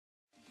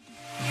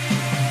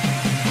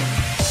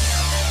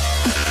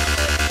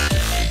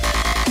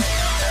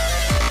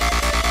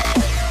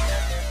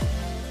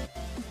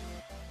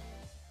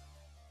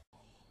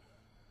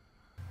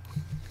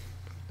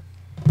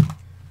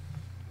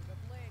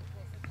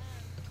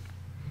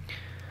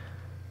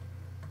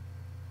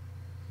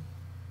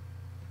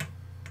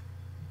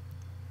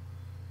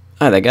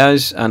Hi there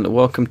guys, and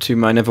welcome to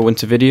my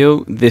Neverwinter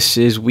video. This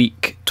is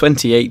week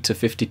 28 to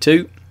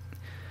 52,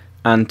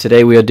 and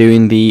today we are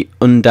doing the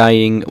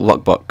Undying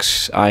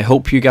Lockbox. I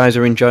hope you guys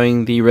are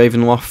enjoying the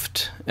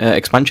Ravenloft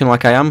expansion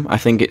like I am. I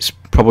think it's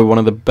probably one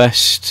of the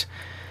best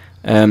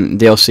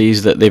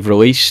DLCs that they've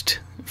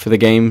released for the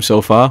game so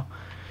far.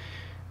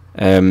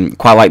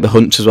 Quite like the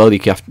hunts as well.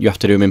 You have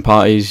to do them in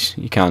parties.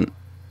 You can't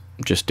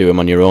just do them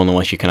on your own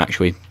unless you can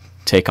actually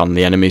take on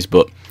the enemies,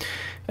 but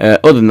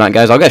other than that,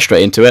 guys, I'll get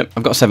straight into it.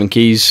 I've got 7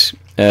 keys.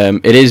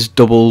 It is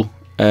double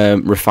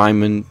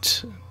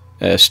refinement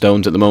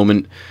stones at the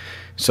moment,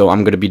 so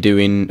I'm going to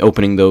be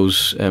opening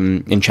those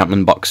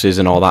enchantment boxes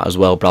and all that as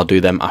well, but I'll do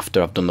them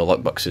after I've done the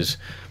lock boxes.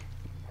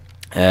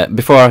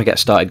 Before I get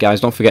started, guys,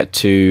 don't forget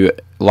to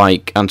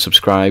like and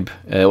subscribe.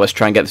 Let's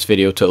try and get this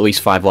video to at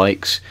least 5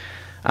 likes,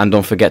 and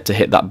don't forget to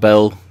hit that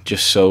bell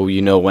just so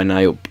you know when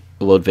I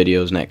upload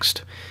videos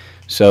next.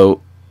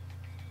 So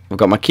I've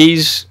got my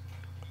keys.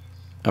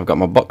 I've got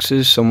my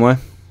boxes somewhere.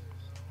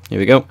 Here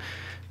we go.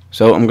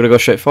 So I'm going to go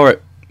straight for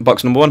it.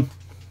 Box number 1.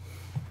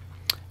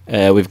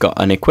 We've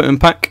got an equipment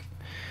pack,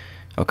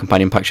 or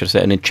companion pack should I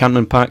say, an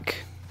enchantment pack,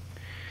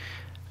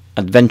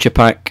 adventure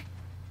pack,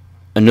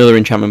 another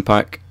enchantment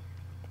pack,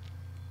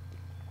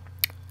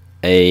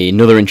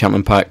 another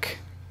enchantment pack,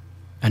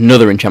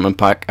 another enchantment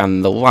pack,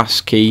 and the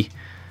last key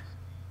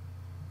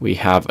we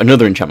have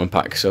another enchantment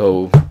pack.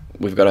 So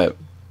we've got a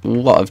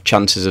lot of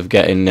chances of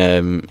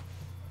getting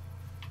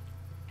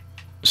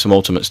some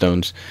ultimate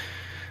stones.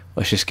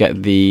 Let's just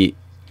get the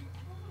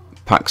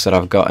packs that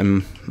I've got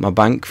in my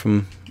bank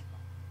from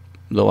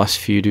the last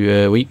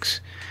few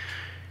weeks.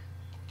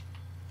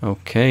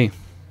 Okay.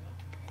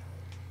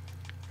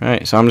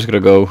 Right, so I'm just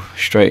going to go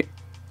straight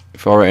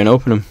for it and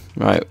open them.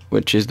 Right,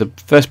 which is the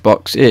first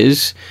box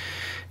is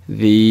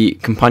the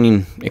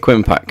companion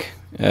equipment pack.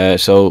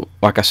 So,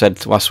 like I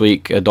said last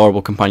week,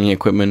 adorable companion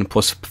equipment,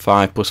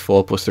 +5,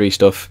 +4, +3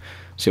 stuff.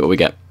 See what we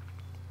get.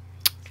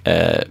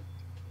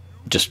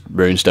 Just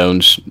rune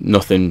stones,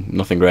 nothing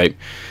great.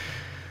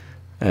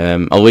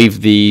 I'll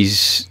leave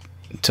these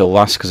till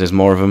last because there's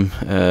more of them.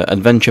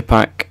 Adventure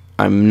pack,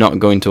 I'm not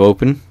going to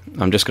open.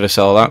 I'm just going to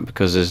sell that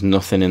because there's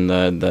nothing in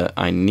there that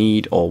I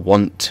need or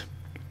want,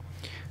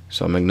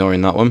 so I'm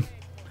ignoring that one.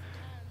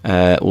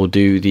 We'll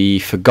do the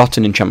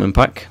Forgotten enchantment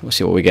pack. Let's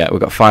see what we get.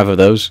 We've got 5 of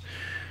those.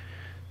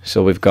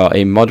 So we've got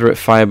a moderate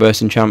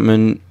fireburst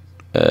enchantment,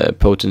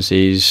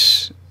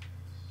 potencies,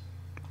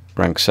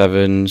 rank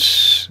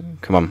 7s.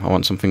 Come on, I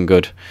want something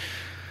good.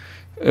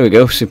 There we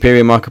go.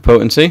 Superior marker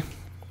potency.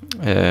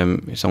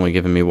 It's only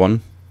giving me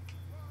 1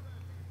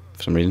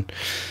 for some reason.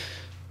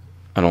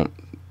 I don't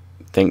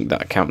think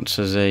that counts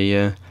as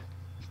a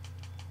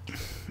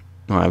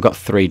right, I've got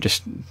 3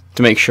 just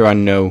to make sure I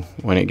know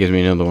when it gives me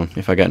another one,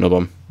 if I get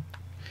another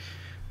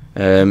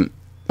one.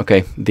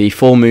 Okay, the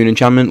full moon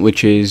enchantment,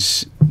 which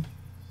is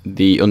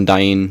the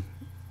Undying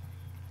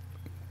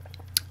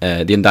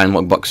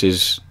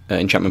Lockboxes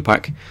enchantment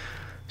pack.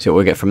 See what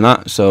we get from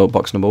that. So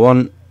box number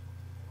 1,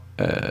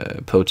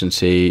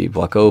 potency,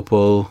 black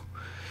opal,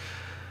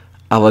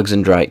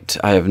 alexandrite.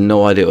 I have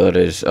no idea what it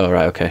is. Oh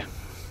right, okay,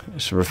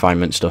 it's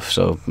refinement stuff,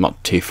 so I'm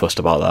not too fussed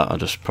about that. I'll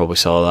just probably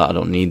sell that. I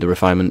don't need the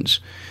refinements.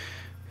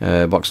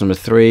 Box number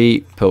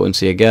 3,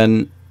 potency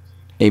again,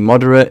 a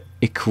moderate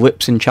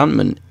eclipse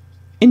enchantment.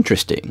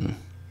 Interesting.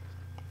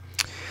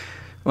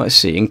 Let's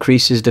see,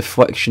 increases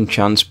deflection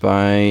chance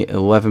by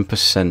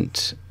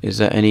 11%. Is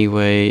there any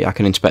way I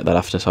can inspect that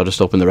after? So I'll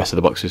just open the rest of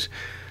the boxes.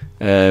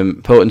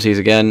 Potencies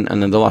again,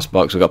 and then the last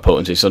box we've got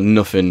potency, so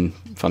nothing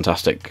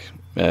fantastic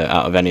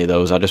out of any of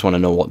those. I just want to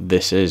know what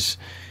this is.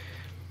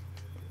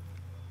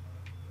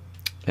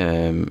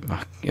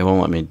 It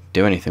won't let me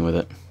do anything with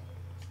it.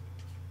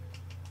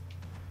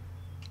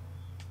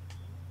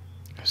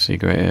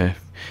 Secret here.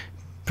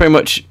 Pretty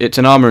much, it's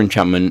an armor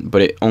enchantment,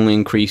 but it only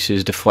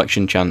increases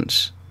deflection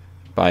chance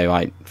by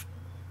like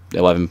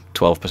 11,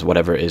 12%,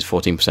 whatever it is,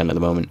 14% at the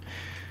moment.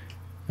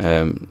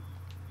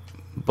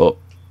 But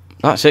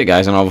that's it,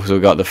 guys, and obviously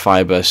we've got the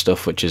fireburst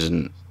stuff, which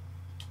isn't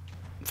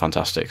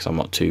fantastic, so I'm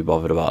not too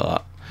bothered about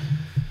that.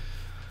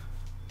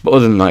 But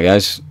other than that,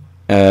 guys,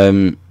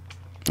 I'm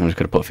just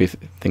going to put a few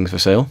things for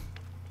sale.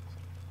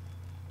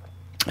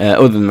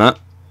 Other than that,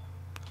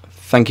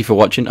 thank you for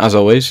watching, as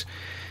always.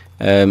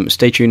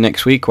 Stay tuned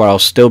next week, where I'll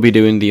still be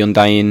doing the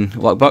Undying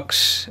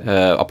Lockbox.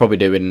 I'll probably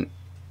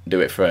do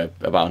it for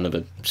about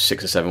another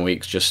 6 or 7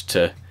 weeks, just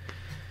to,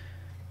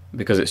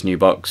 because it's new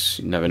box,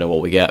 you never know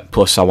what we get.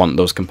 Plus I want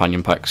those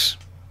companion packs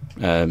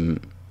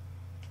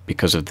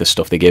because of the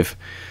stuff they give.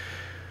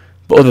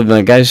 But other than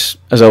that, guys,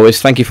 as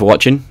always, thank you for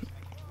watching,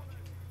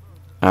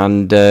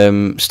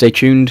 and stay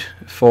tuned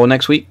for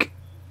next week.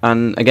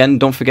 And again,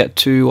 don't forget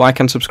to like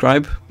and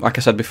subscribe. Like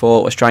I said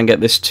before, let's try and get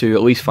this to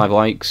at least 5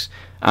 likes,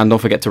 and don't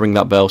forget to ring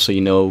that bell so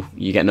you know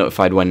you get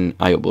notified when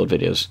I upload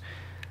videos.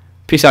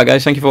 Peace out,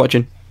 guys. Thank you for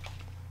watching.